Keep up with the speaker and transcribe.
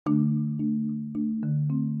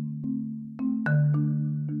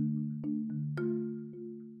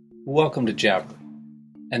Welcome to Jabber,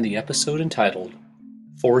 and the episode entitled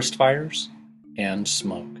Forest Fires and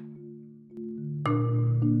Smoke.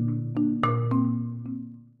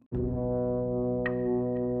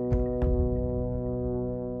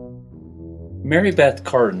 Mary Beth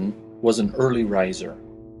Carden was an early riser,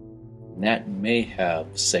 and that may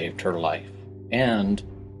have saved her life, and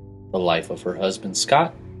the life of her husband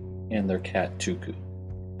Scott and their cat Tuku.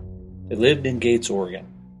 They lived in Gates, Oregon,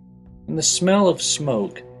 and the smell of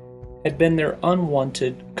smoke had been their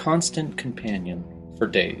unwanted, constant companion for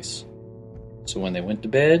days. So when they went to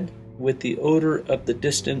bed, with the odor of the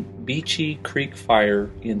distant Beachy Creek fire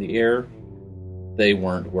in the air, they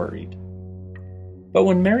weren't worried. But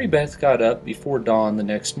when Mary Beth got up before dawn the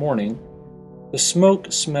next morning, the smoke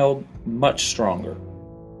smelled much stronger.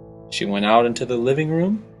 She went out into the living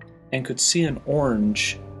room and could see an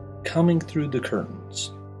orange coming through the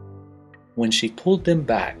curtains. When she pulled them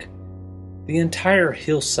back, the entire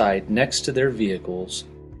hillside next to their vehicles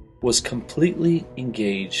was completely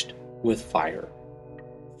engaged with fire.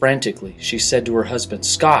 Frantically, she said to her husband,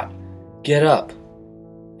 "Scott, get up."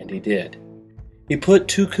 And he did. He put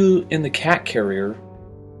Tuku in the cat carrier,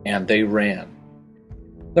 and they ran.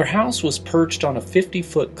 Their house was perched on a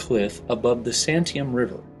 50-foot cliff above the Santiam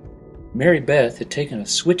River. Mary Beth had taken a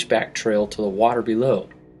switchback trail to the water below,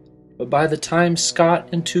 but by the time Scott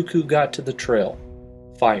and Tuku got to the trail,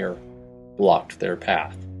 fire blocked their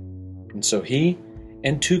path. And so he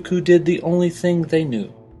and Tuku did the only thing they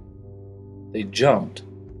knew. They jumped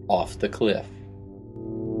off the cliff.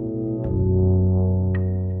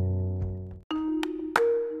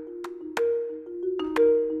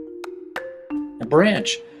 A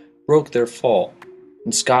branch broke their fall,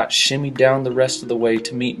 and Scott shimmied down the rest of the way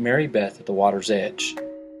to meet Mary Beth at the water's edge.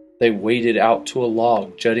 They waded out to a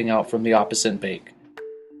log jutting out from the opposite bank.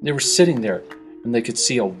 They were sitting there, and they could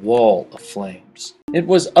see a wall of flames. It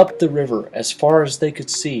was up the river as far as they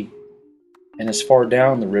could see, and as far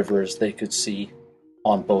down the river as they could see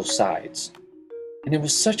on both sides. And it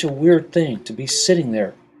was such a weird thing to be sitting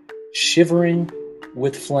there, shivering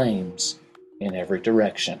with flames in every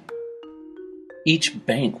direction. Each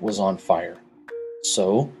bank was on fire,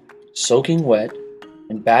 so, soaking wet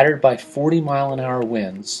and battered by 40-mile-an-hour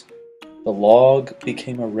winds, the log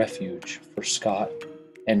became a refuge for Scott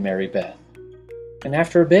and Mary Beth. And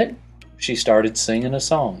after a bit, she started singing a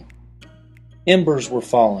song. Embers were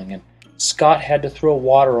falling, and Scott had to throw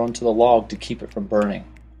water onto the log to keep it from burning.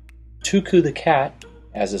 Tuku the cat,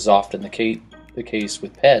 as is often the case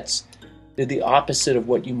with pets, did the opposite of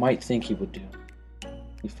what you might think he would do.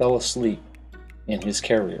 He fell asleep in his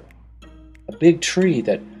carrier. A big tree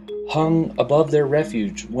that hung above their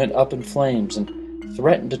refuge went up in flames and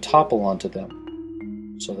threatened to topple onto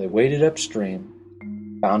them. So they waded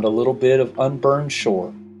upstream, found a little bit of unburned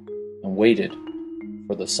shore, and waited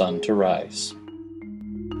for the sun to rise.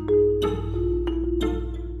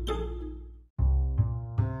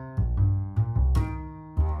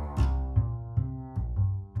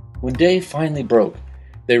 When day finally broke,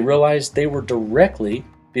 they realized they were directly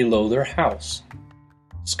below their house.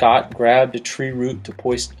 Scott grabbed a tree root to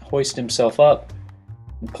hoist himself up,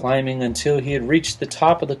 and climbing until he had reached the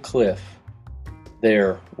top of the cliff,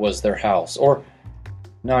 there was their house, or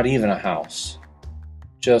not even a house,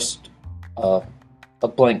 just a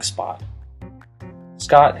blank spot.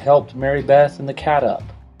 Scott helped Mary Beth and the cat up,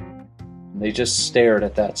 and they just stared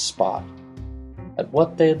at that spot, at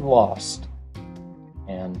what they'd lost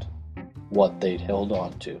and what they'd held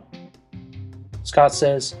on to. Scott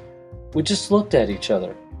says, "We just looked at each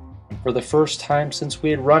other, and for the first time since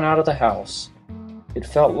we had run out of the house, it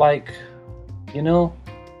felt like, I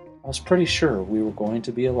was pretty sure we were going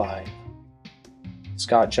to be alive."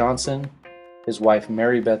 Scott Johnson, his wife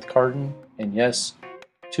Mary Beth Carden, and yes,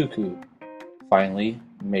 Tuku finally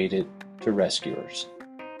made it to rescuers.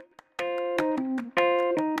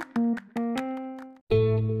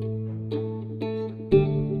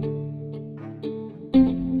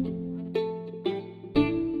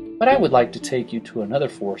 But I would like to take you to another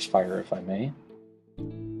forest fire, if I may.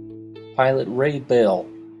 Pilot Ray Bell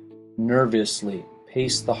nervously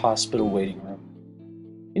paced the hospital waiting room.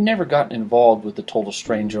 He'd never gotten involved with a total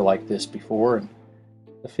stranger like this before, and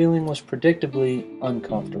the feeling was predictably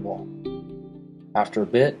uncomfortable. After a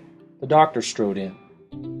bit, the doctor strode in.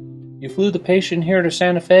 "You flew the patient here to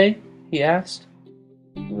Santa Fe?" he asked.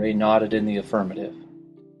 Ray nodded in the affirmative.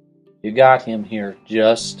 "You got him here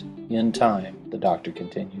just in time," the doctor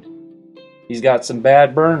continued. "He's got some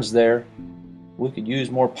bad burns there. We could use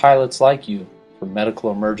more pilots like you for medical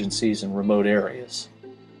emergencies in remote areas."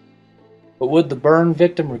 But would the burn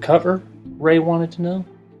victim recover? Ray wanted to know.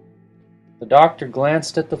 The doctor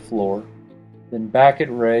glanced at the floor, then back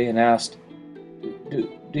at Ray and asked,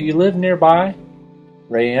 Do you live nearby?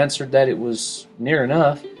 Ray answered that it was near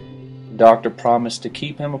enough. The doctor promised to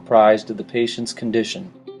keep him apprised of the patient's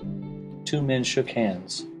condition. The two men shook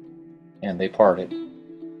hands, and they parted.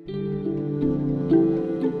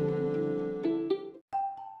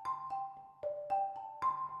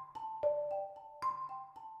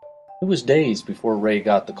 It was days before Ray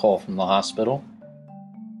got the call from the hospital.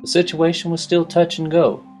 The situation was still touch and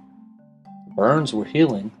go. The burns were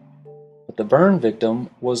healing, but the burn victim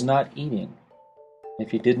was not eating. If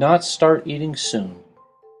he did not start eating soon,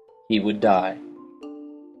 he would die.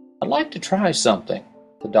 I'd like to try something,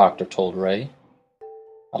 the doctor told Ray.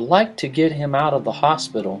 I'd like to get him out of the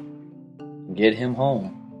hospital and get him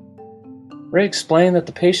home. Ray explained that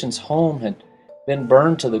the patient's home had been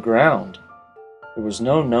burned to the ground. There was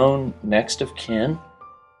no known next of kin.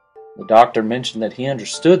 The doctor mentioned that he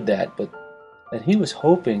understood that, but that he was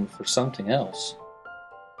hoping for something else.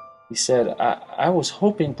 He said, I was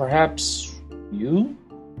hoping perhaps you?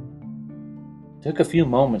 It took a few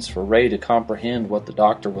moments for Ray to comprehend what the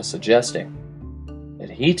doctor was suggesting, that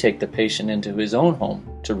he take the patient into his own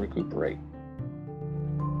home to recuperate.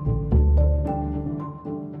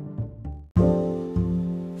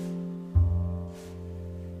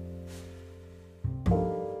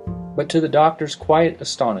 But to the doctor's quiet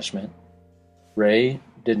astonishment, Ray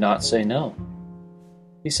did not say no.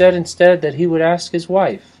 He said instead that he would ask his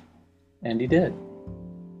wife, and he did.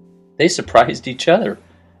 They surprised each other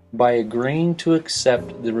by agreeing to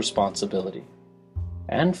accept the responsibility.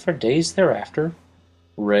 And for days thereafter,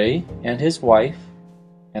 Ray and his wife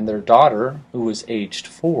and their daughter, who was aged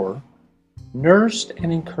 4, nursed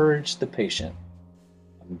and encouraged the patient.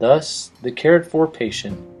 And thus the cared-for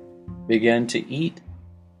patient began to eat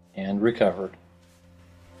and recovered.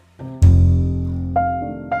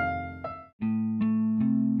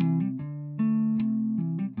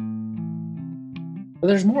 But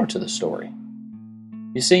there's more to the story.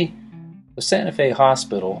 You see, the Santa Fe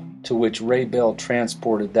hospital to which Ray Bell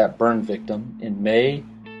transported that burn victim in May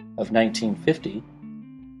of 1950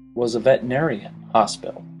 was a veterinarian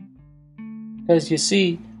hospital. Because you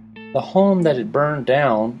see, the home that had burned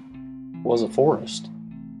down was a forest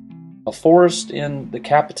in the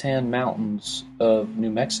Capitan Mountains of New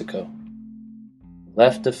Mexico.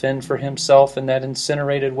 Left to fend for himself in that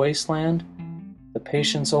incinerated wasteland, the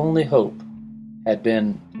patient's only hope had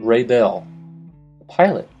been Ray Bell, a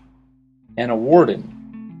pilot and a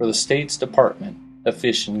warden for the state's Department of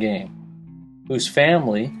Fish and Game, whose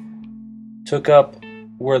family took up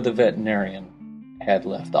where the veterinarian had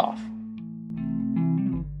left off.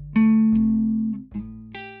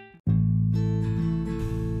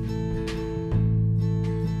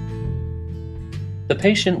 The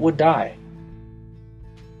patient would die,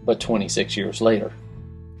 but 26 years later,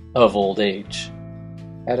 of old age,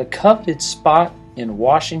 at a coveted spot in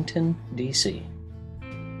Washington, D.C.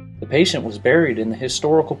 The patient was buried in the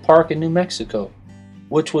historical park in New Mexico,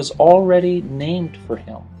 which was already named for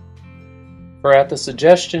him. For at the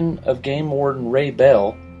suggestion of Game Warden Ray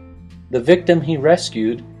Bell, the victim he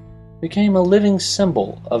rescued became a living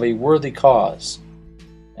symbol of a worthy cause,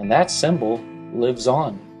 and that symbol lives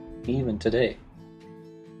on even today.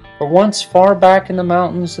 For once far back in the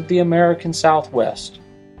mountains of the American Southwest,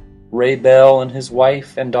 Ray Bell and his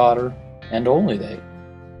wife and daughter, and only they,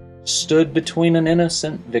 stood between an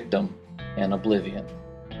innocent victim and oblivion.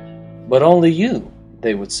 But only you,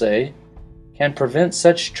 they would say, can prevent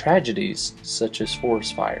such tragedies such as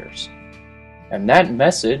forest fires. And that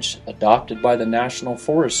message, adopted by the National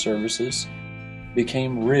Forest Services,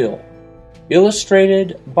 became real,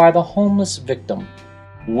 illustrated by the homeless victim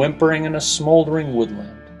whimpering in a smoldering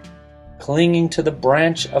woodland, clinging to the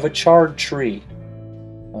branch of a charred tree,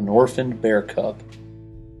 an orphaned bear cub,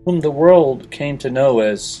 whom the world came to know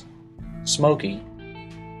as Smokey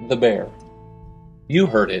the Bear. You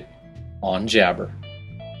heard it on Jabber.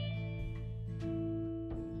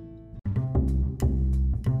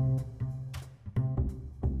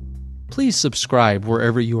 Please subscribe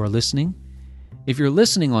wherever you are listening. If you're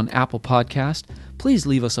listening on Apple Podcast, please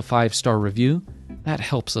leave us a 5-star review. That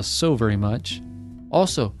helps us so very much.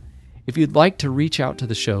 Also, if you'd like to reach out to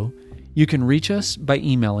the show, you can reach us by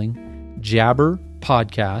emailing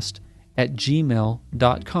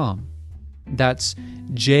jabberpodcast@gmail.com. That's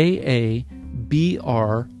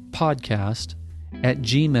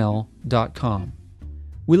JABRpodcast@gmail.com.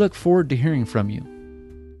 We look forward to hearing from you.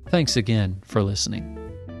 Thanks again for listening.